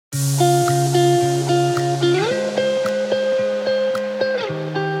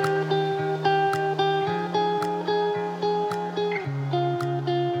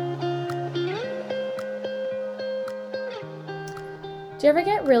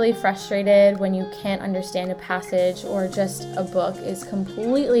get really frustrated when you can't understand a passage or just a book is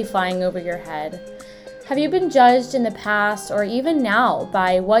completely flying over your head? Have you been judged in the past or even now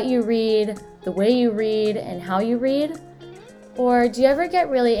by what you read, the way you read, and how you read? Or do you ever get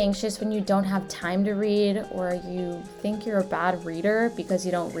really anxious when you don't have time to read or you think you're a bad reader because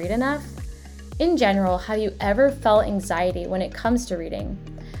you don't read enough? In general, have you ever felt anxiety when it comes to reading?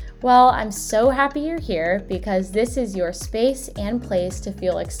 Well, I'm so happy you're here because this is your space and place to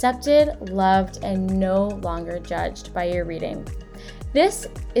feel accepted, loved, and no longer judged by your reading. This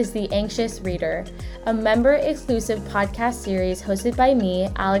is The Anxious Reader, a member-exclusive podcast series hosted by me,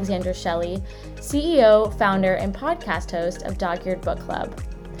 Alexandra Shelley, CEO, founder, and podcast host of Dog-Eared Book Club.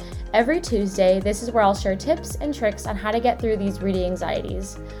 Every Tuesday, this is where I'll share tips and tricks on how to get through these reading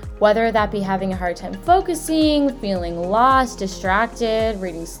anxieties, whether that be having a hard time focusing, feeling lost, distracted,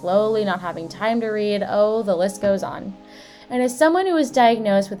 reading slowly, not having time to read, the list goes on. And as someone who was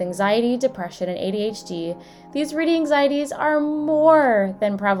diagnosed with anxiety, depression, and ADHD, these reading anxieties are more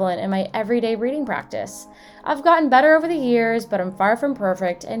than prevalent in my everyday reading practice. I've gotten better over the years, but I'm far from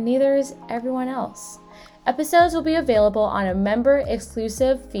perfect, and neither is everyone else. Episodes will be available on a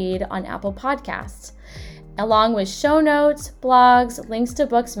member-exclusive feed on Apple Podcasts, along with show notes, blogs, links to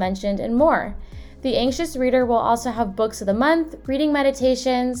books mentioned, and more. The Anxious Reader will also have books of the month, reading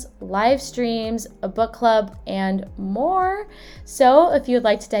meditations, live streams, a book club, and more. So if you'd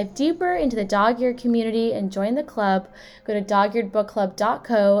like to dive deeper into the dog-eared community and join the club, go to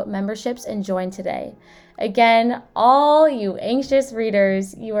dogearedbookclub.co memberships and join today. Again, all you anxious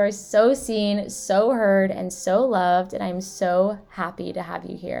readers, you are so seen, so heard, and so loved, and I'm so happy to have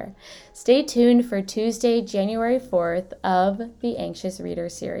you here. Stay tuned for Tuesday, January 4th of the Anxious Reader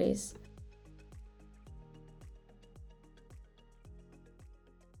series.